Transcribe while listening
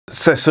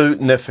Cēsu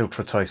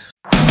Nefiltrētais.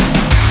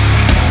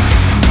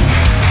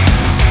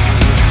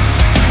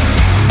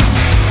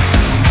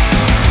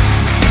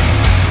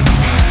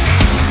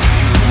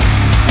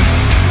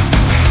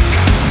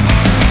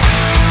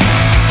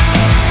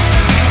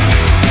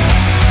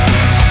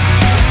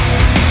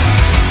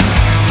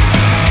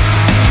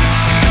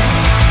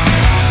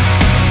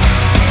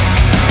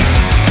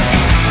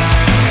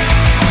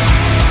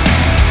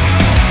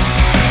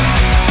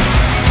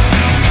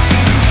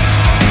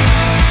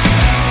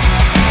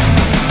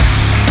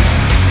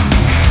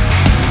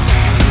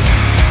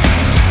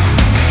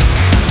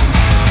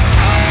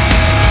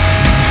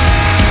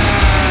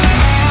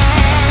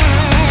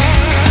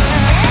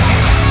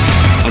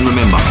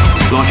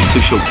 Life is too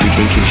short to be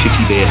drinking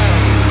shitty beer.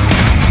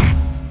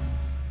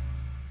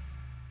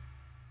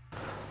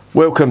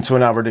 Welcome to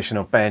another edition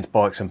of Bands,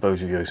 Bikes and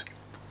Booze Reviews.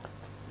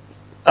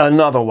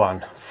 Another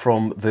one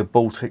from the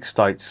Baltic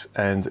states,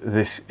 and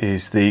this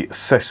is the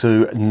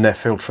Cēsu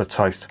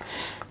Nefiltrētais.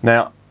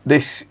 Now,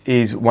 this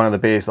is one of the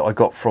beers that I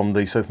got from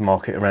the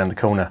supermarket around the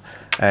corner,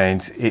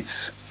 and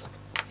it's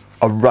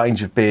a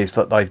range of beers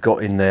that they've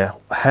got in there.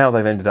 How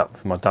they've ended up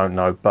with them, I don't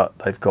know, but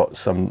they've got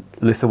some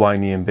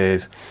Lithuanian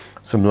beers,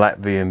 some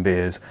Latvian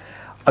beers.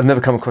 I've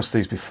never come across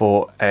these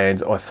before,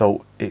 and I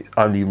thought it's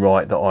only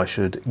right that I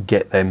should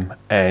get them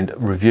and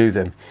review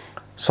them.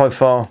 So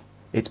far,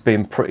 it's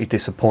been pretty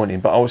disappointing,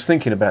 but I was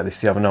thinking about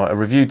this the other night. I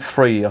reviewed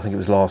 3, I think it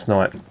was last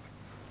night,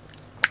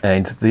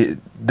 and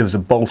there was a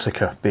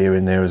Baltica beer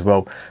in there as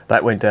well.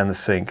 That went down the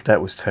sink.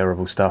 That was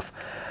terrible stuff.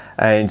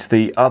 And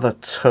the other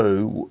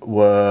 2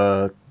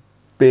 were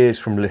beers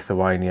from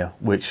Lithuania,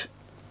 which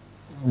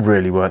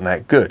really weren't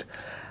that good.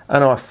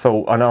 And I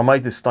thought, and I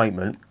made the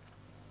statement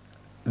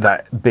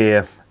that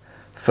beer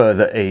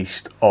further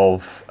east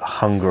of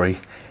Hungary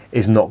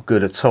is not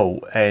good at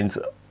all, and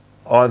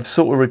I've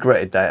sort of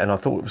regretted that. And I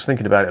was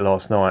thinking about it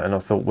last night, and I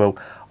thought, well,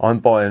 I'm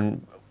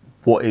buying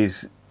what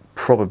is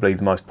probably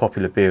the most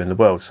popular beer in the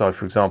world. So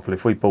for example,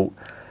 if we bought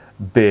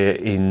beer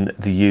in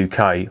the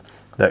UK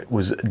that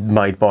was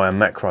made by a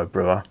macro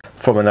brewer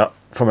from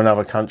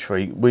another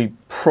country, we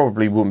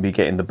probably wouldn't be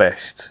getting the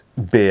best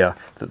beer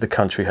that the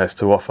country has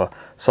to offer.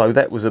 So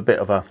that was a bit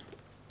of a,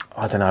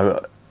 I don't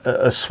know,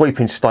 a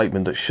sweeping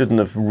statement that shouldn't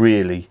have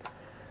really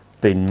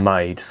been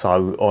made.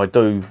 So I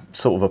do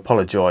sort of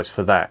apologise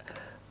for that,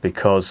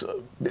 because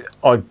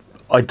I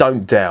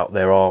don't doubt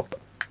there are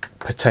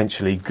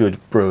potentially good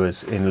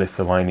brewers in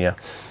Lithuania,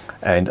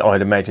 and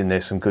I'd imagine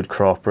there's some good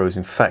craft brewers.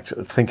 In fact,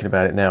 thinking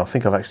about it now, I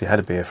think I've actually had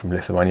a beer from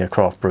Lithuania,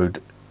 craft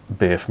brewed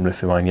beer from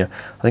Lithuania.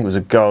 I think it was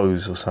a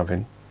Goes or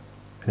something,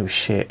 and it was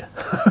shit.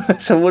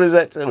 So what does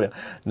that tell you?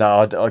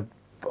 No,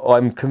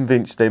 I'm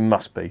convinced there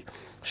must be.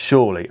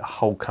 Surely a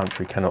whole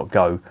country cannot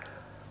go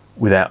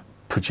without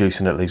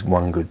producing at least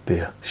one good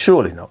beer.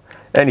 Surely not.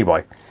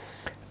 Anyway,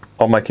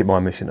 I'll make it my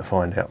mission to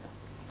find out.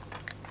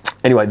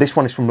 Anyway, this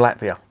one is from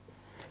Latvia.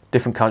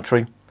 Different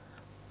country,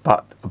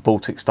 but a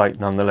Baltic state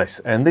nonetheless.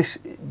 And this,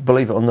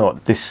 believe it or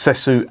not, this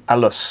Cēsu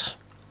Alus,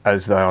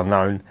 as they are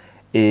known,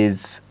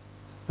 is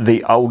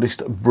the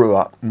oldest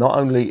brewer, not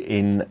only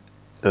in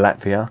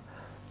Latvia,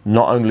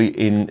 not only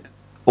in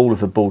all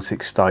of the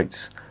Baltic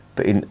states,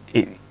 but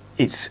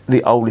it's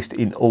the oldest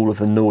in all of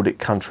the Nordic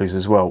countries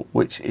as well,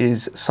 which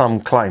is some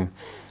claim.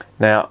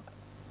 Now,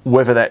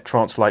 whether that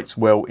translates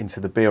well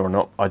into the beer or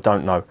not, I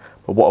don't know.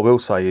 But what I will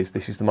say is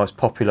this is the most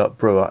popular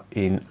brewer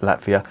in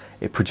Latvia.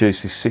 It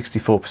produces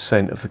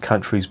 64% of the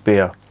country's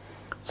beer.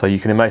 So you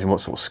can imagine what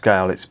sort of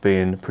scale it's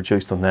being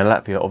produced on there.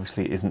 Latvia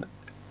obviously isn't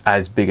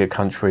as big a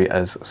country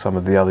as some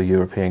of the other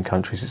European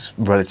countries. It's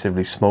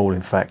relatively small,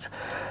 in fact.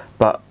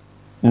 But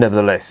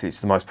nevertheless, it's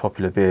the most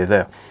popular beer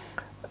there.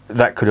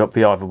 That could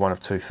be either one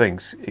of 2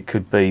 things. It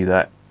could be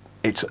that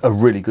it's a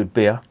really good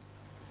beer,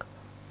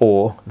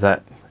 or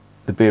that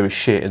the beer is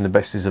shit and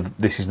this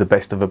is the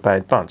best of a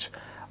bad bunch.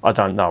 I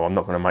don't know. I'm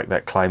not going to make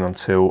that claim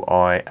until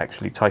I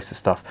actually taste the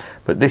stuff.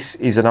 But this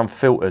is an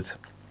unfiltered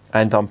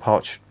and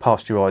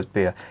unpasteurised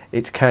beer.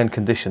 It's can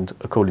conditioned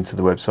according to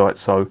the website,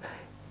 so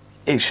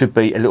it should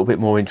be a little bit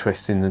more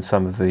interesting than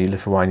some of the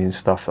Lithuanian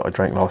stuff that I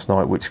drank last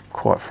night, which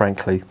quite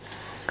frankly,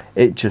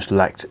 it just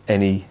lacked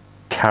any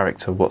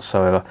character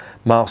whatsoever.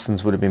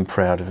 Marston's would have been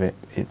proud of it.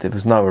 There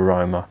was no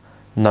aroma,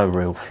 no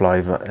real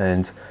flavour,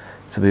 and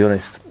to be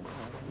honest,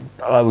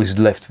 I was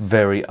left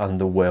very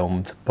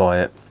underwhelmed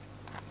by it.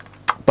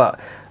 But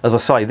as I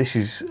say, this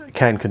is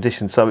can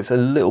conditioned, so it's a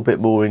little bit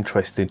more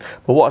interesting.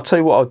 But I'll tell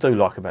you what I do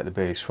like about the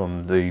beers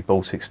from the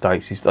Baltic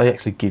states is they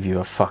actually give you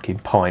a fucking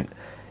pint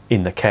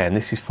in the can.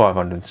 This is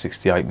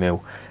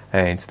 568ml,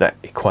 and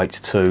that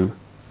equates to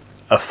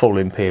a full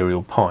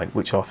imperial pint,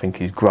 which I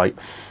think is great.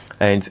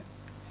 And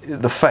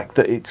the fact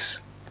that it's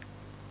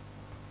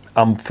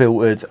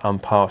unfiltered,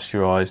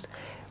 unpasteurised,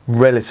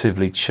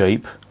 relatively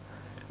cheap,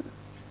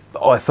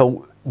 I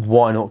thought,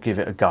 why not give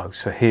it a go?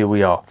 So here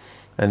we are.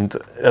 And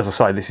as I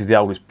say, this is the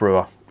oldest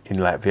brewer in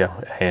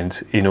Latvia and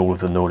in all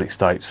of the Nordic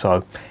states,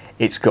 so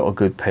it's got a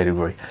good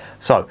pedigree.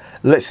 So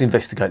let's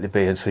investigate the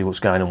beer and see what's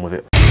going on with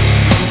it.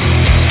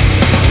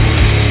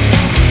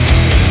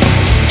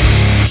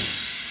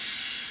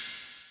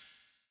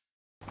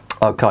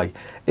 Okay,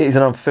 it is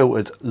an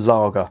unfiltered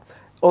lager,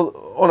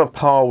 on a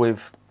par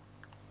with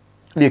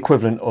the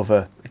equivalent of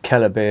a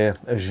Kellerbier,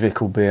 a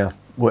Zwickel beer,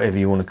 whatever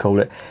you want to call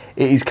it.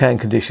 It is can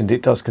conditioned.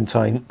 It does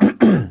contain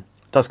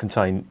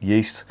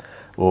yeast,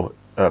 or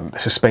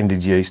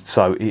suspended yeast,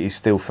 so it is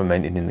still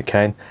fermenting in the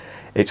can.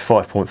 It's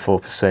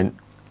 5.4%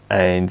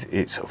 and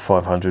it's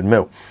 500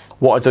 ml.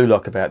 What I do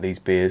like about these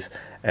beers,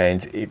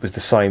 and it was the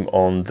same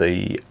on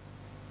the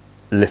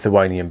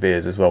Lithuanian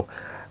beers as well,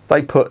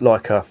 they put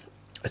like a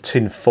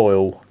tin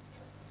foil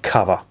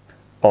cover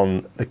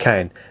on the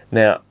can.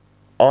 Now,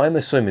 I'm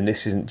assuming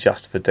this isn't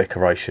just for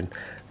decoration,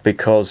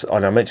 because,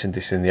 and I mentioned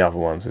this in the other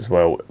ones as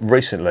well,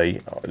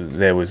 recently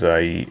there was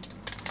a,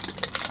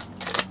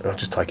 I'll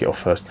just take it off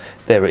first.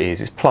 There it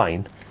is, it's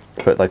plain,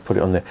 but they put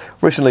it on there.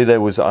 Recently there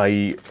was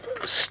a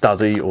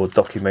study or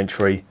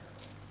documentary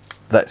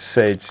that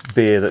said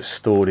beer that's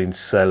stored in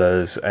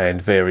cellars and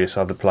various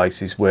other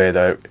places where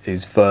there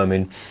is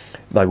vermin,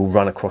 they will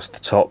run across the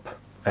top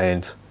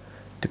and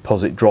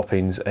deposit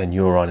droppings and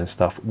urine and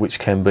stuff, which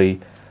can be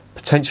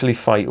potentially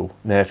fatal.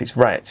 Now, if it's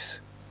rats,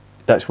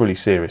 that's really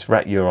serious.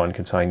 Rat urine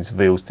contains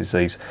Veals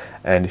disease,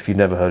 and if you've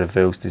never heard of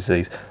Veals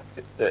disease,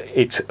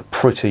 it's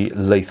pretty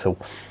lethal.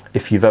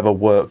 If you've ever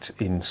worked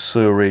in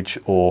sewerage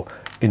or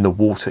in the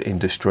water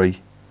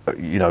industry,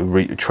 you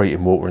know,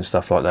 treating water and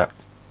stuff like that,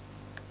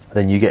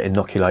 then you get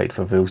inoculated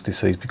for Veals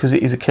disease, because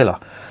it is a killer.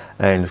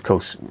 And of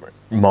course,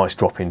 mice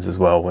droppings as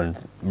well, and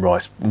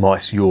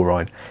mice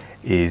urine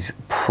is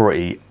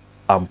pretty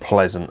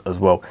unpleasant as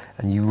well,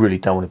 and you really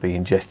don't want to be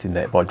ingesting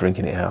that by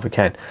drinking it out of a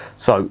can.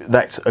 So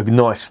that's a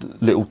nice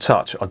little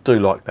touch. I do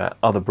like that.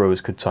 Other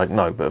brewers could take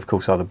note, but of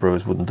course other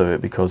brewers wouldn't do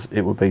it because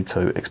it would be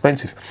too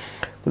expensive.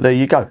 But there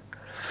you go.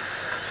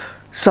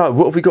 So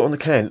what have we got on the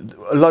can?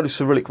 A load of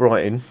Cyrillic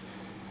writing,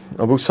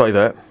 I will say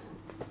that,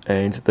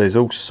 and there's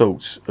all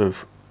sorts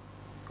of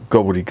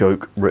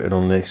gobbledygook written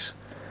on this,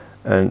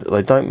 and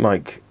they don't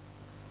make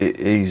it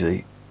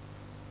easy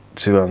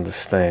to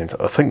understand.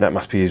 I think that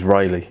must be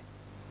Israeli.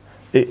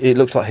 It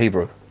looks like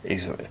Hebrew.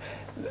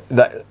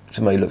 That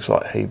to me looks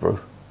like Hebrew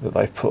that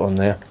they've put on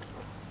there.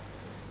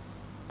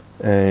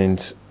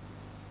 And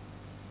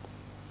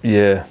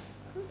yeah,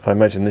 I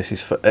imagine this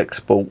is for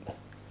export.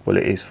 Well,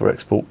 it is for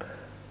export.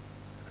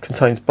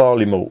 Contains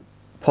barley malt,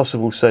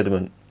 possible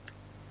sediment,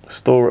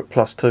 store at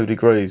 +2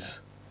 degrees,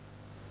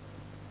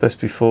 best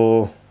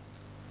before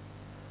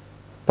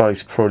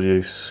base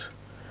produce.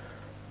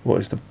 What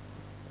is the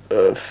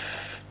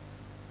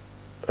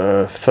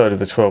 3rd of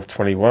the 12th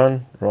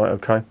 21, right?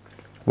 Okay,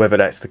 whether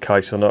that's the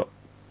case or not,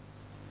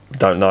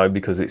 don't know,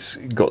 because it's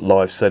got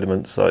live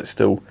sediment, so it's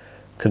still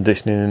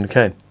conditioning in the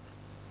can.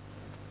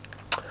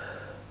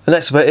 And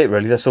that's about it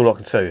really. That's all I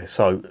can tell you.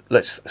 So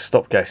let's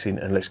stop gassing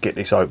and let's get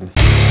this open.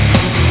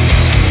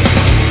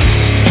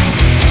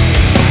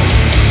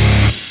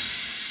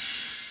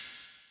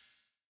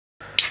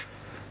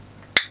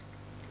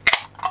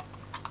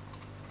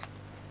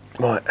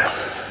 Right,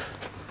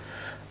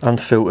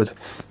 unfiltered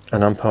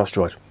and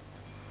unpasteurised.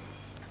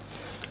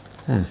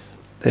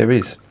 There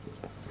is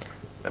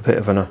a bit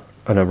of an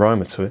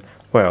aroma to it.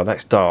 Wow,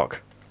 that's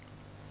dark.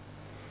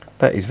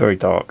 That is very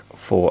dark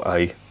for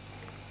a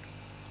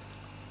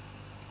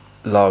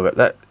lager.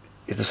 That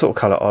is the sort of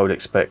colour I would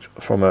expect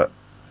from a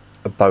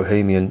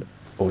Bohemian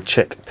or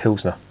Czech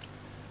pilsner.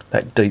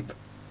 That deep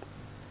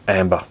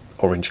amber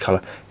orange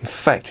colour. In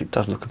fact, it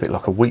does look a bit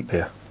like a wheat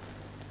beer.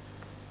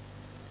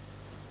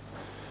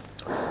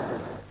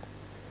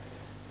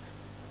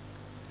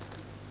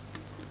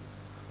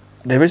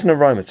 There is an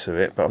aroma to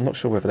it, but I'm not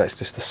sure whether that's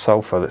just the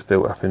sulphur that's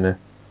built up in there.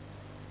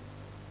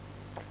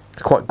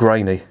 It's quite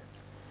grainy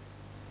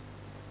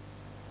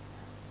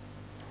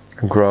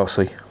and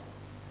grassy.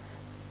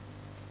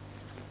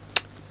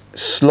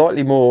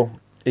 Slightly more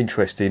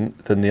interesting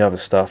than the other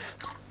stuff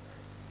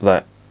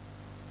that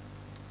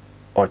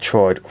I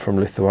tried from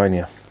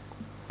Lithuania.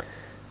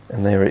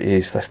 And there it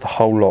is, that's the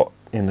whole lot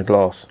in the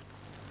glass.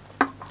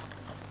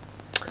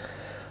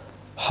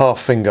 Half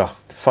finger,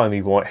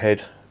 foamy white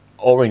head.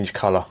 Orange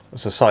colour,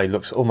 as I say,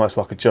 looks almost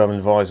like a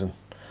German Weizen.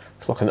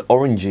 It's like an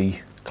orangey,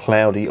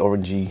 cloudy,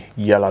 orangey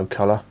yellow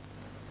colour.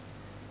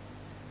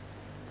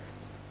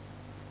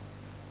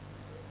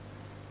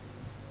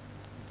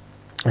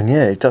 And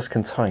yeah, it does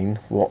contain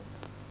what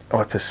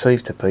I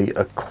perceive to be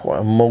quite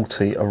a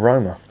malty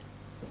aroma.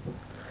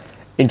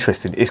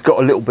 Interesting. It's got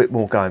a little bit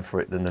more going for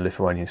it than the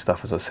Lithuanian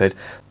stuff, as I said.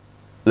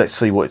 Let's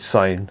see what it's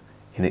saying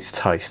in its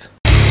taste.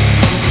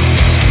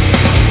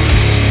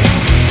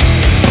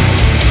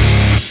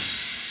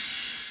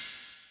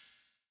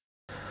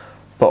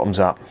 Bottoms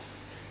up.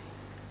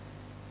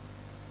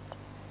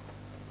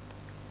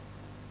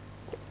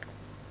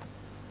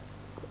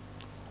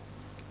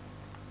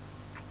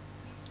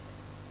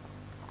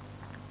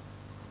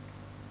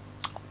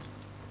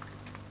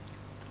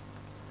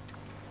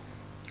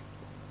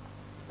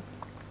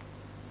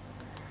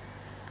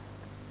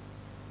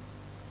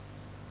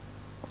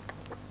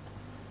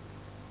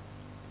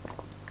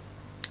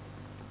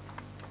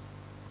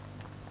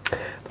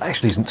 That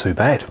actually isn't too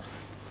bad.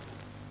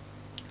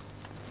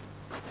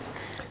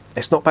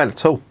 It's not bad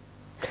at all.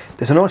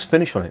 There's a nice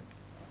finish on it,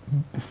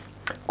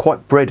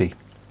 quite bready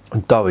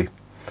and doughy.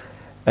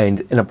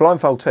 And in a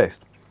blindfold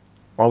test,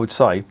 I would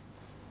say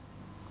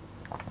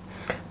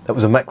that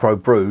was a macro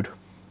brewed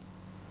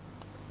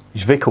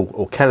Zwickel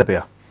or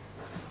Kellerbier.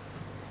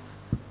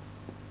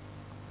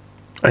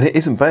 And it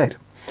isn't bad.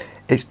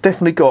 It's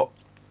definitely got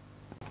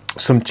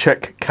some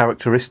Czech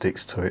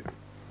characteristics to it.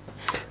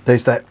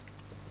 There's that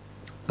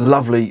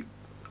lovely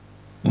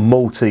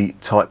malty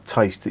type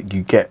taste that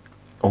you get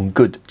on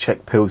good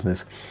Czech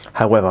pilsners.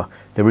 However,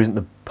 there isn't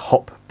the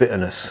hop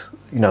bitterness,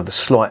 you know, the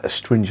slight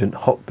astringent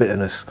hop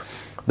bitterness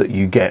that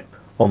you get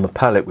on the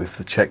palate with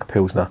the Czech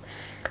pilsner.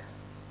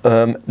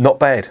 Not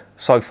bad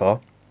so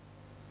far.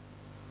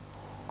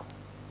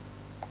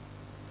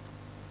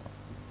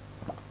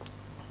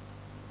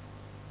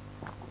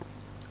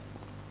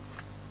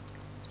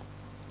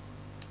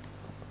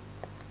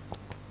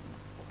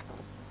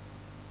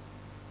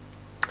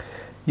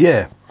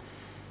 Yeah,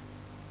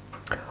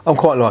 I'm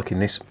quite liking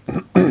this.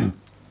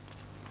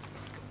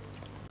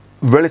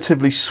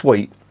 Relatively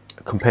sweet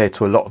compared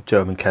to a lot of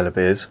German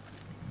Kellerbiers,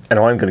 and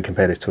I'm going to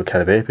compare this to a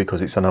Kellerbier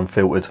because it's an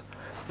unfiltered,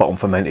 bottom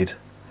fermented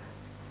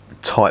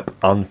type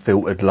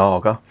unfiltered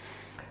lager,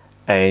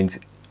 and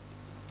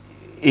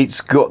it's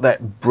got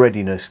that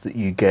breadiness that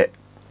you get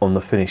on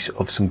the finish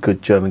of some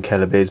good German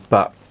Kellerbiers,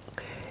 but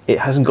it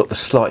hasn't got the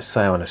slight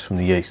sourness from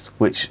the yeast,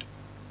 which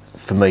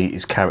for me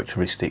is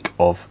characteristic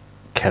of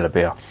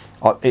Kellerbier,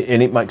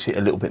 and it makes it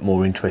a little bit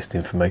more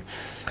interesting for me.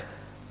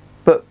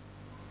 But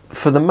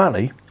for the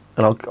money,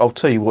 and I'll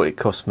tell you what it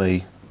cost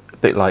me a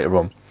bit later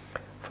on,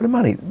 for the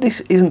money, this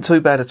isn't too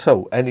bad at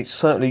all, and it's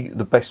certainly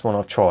the best one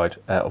I've tried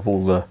out of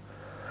all the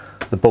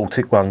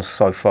Baltic ones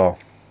so far.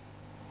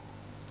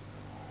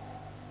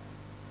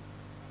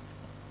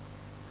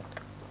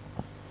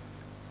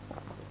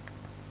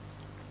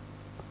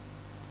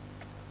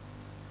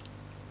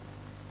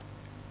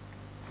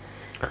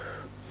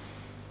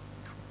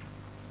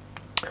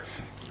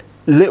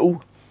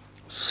 Little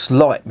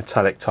slight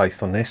metallic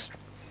taste on this,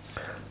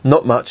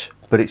 not much,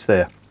 but it's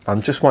there.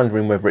 I'm just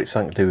wondering whether it's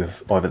something to do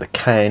with either the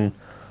can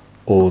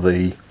or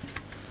the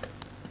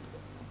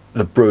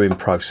brewing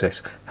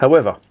process.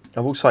 However, I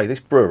will say this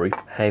brewery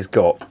has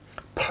got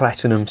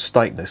platinum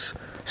status,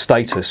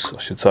 I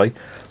should say,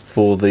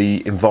 for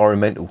the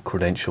environmental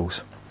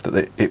credentials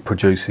that it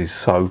produces,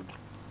 so,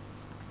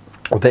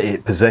 or that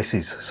it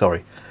possesses,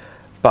 sorry.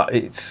 But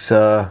it's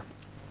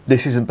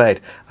this isn't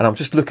bad, and I'm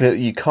just looking at it,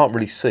 you can't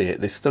really see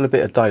it, there's still a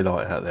bit of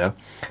daylight out there,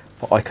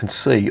 but I can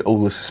see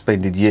all the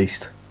suspended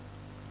yeast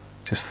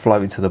just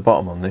floating to the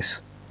bottom on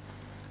this,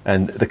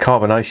 and the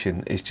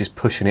carbonation is just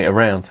pushing it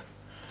around,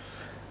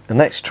 and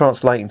that's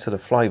translating to the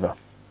flavour,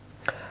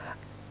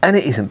 and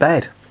it isn't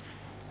bad.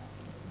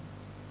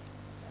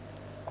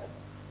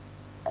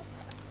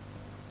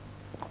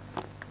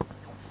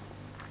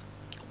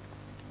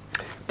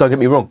 Don't get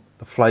me wrong,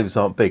 the flavours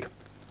aren't big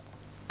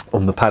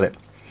on the palate.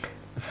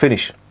 The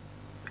finish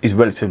is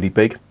relatively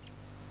big,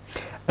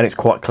 and it's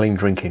quite clean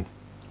drinking,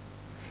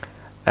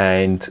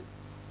 and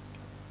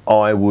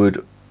I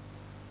would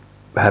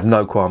have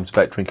no qualms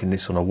about drinking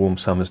this on a warm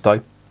summer's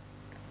day.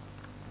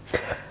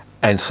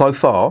 And so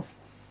far,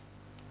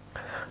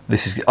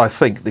 I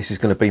think this is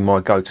going to be my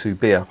go-to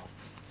beer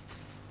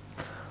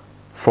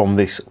from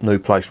this new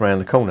place round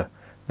the corner.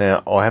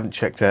 Now, I haven't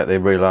checked out their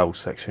real ale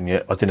section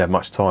yet. I didn't have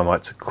much time. I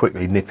had to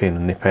quickly nip in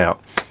and nip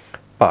out,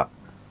 but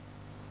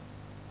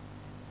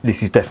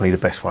this is definitely the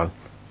best one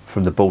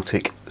from the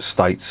Baltic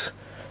states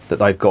that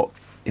they've got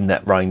in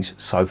that range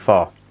so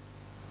far.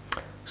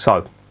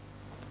 So,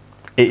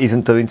 it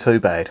isn't doing too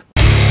bad.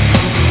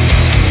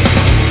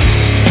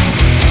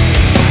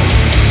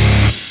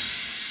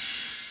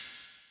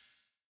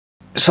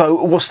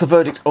 So, what's the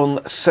verdict on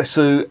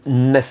Cēsu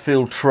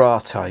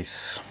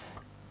Nefiltrētais?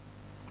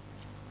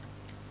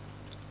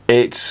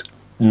 It's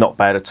not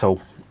bad at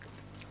all.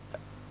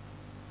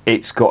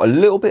 It's got a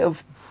little bit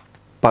of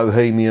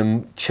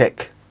Bohemian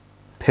Czech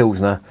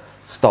pilsner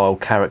style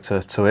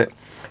character to it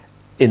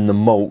in the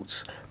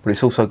malts, but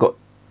it's also got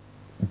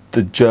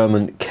the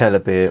German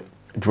Kellerbier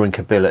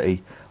drinkability,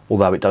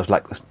 although it does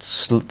lack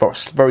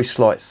the very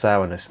slight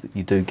sourness that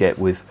you do get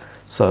with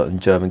certain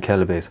German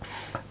Kellerbiers.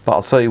 But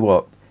I'll tell you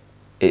what,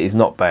 it is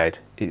not bad.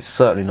 It's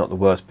certainly not the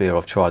worst beer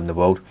I've tried in the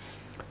world.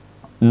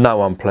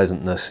 No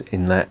unpleasantness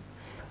in that.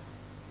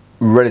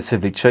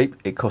 Relatively cheap.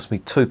 It cost me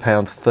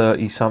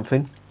 £2.30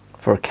 something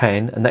for a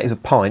can, and that is a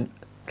pint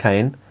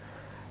can,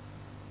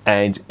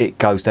 and it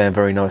goes down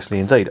very nicely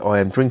indeed. I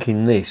am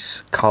drinking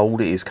this cold.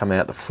 It is coming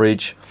out the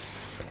fridge.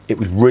 It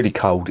was really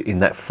cold in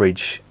that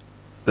fridge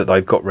that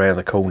they've got round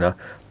the corner.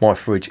 My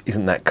fridge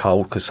isn't that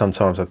cold because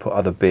sometimes I put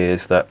other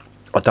beers that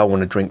I don't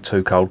want to drink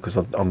too cold because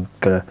I'm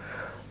going to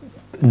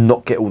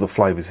not get all the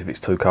flavours if it's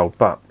too cold.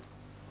 But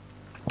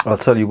I'll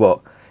tell you what,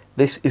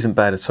 this isn't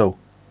bad at all.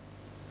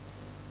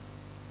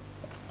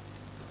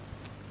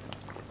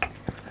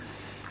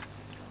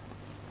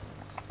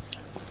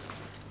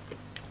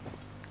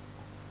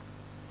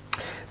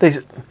 There's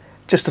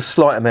just a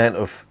slight amount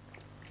of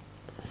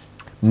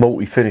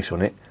malty finish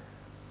on it,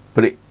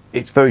 but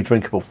it's very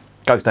drinkable.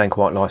 Goes down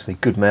quite nicely,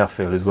 good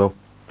mouthfeel as well.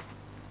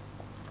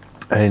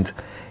 And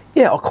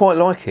yeah, I quite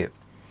like it.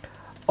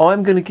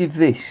 I'm going to give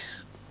it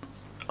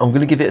a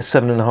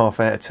 7.5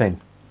 out of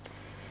 10.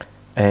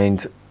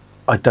 And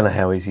I don't know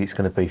how easy it's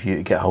going to be for you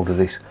to get hold of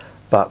this,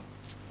 but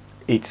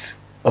it's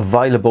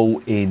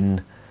available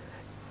in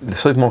the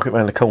supermarket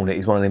around the corner.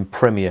 Is one of them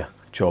premier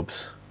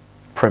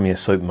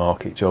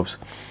supermarket jobs.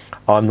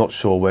 I'm not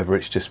sure whether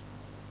it's just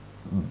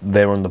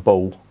they're on the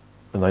ball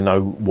and they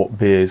know what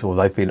beers, or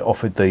they've been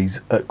offered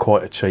these at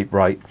quite a cheap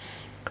rate.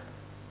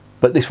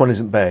 But this one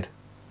isn't bad.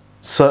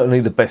 Certainly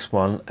the best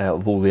one out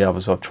of all the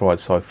others I've tried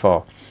so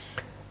far.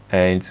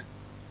 And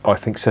I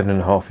think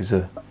 7.5 is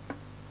a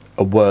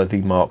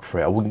worthy mark for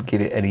it. I wouldn't give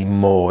it any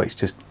more. It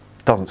just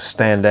doesn't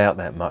stand out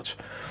that much.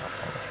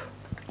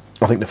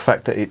 I think the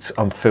fact that it's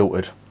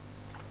unfiltered,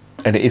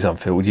 and it is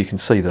unfiltered, you can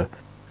see the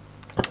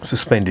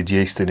suspended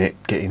yeast in it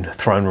getting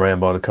thrown around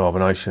by the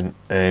carbonation,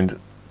 and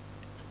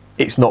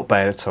it's not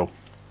bad at all.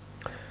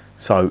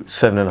 So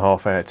 7.5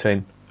 out of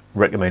 10,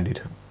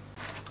 recommended.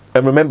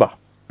 And remember,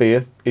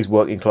 beer is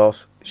working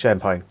class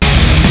champagne.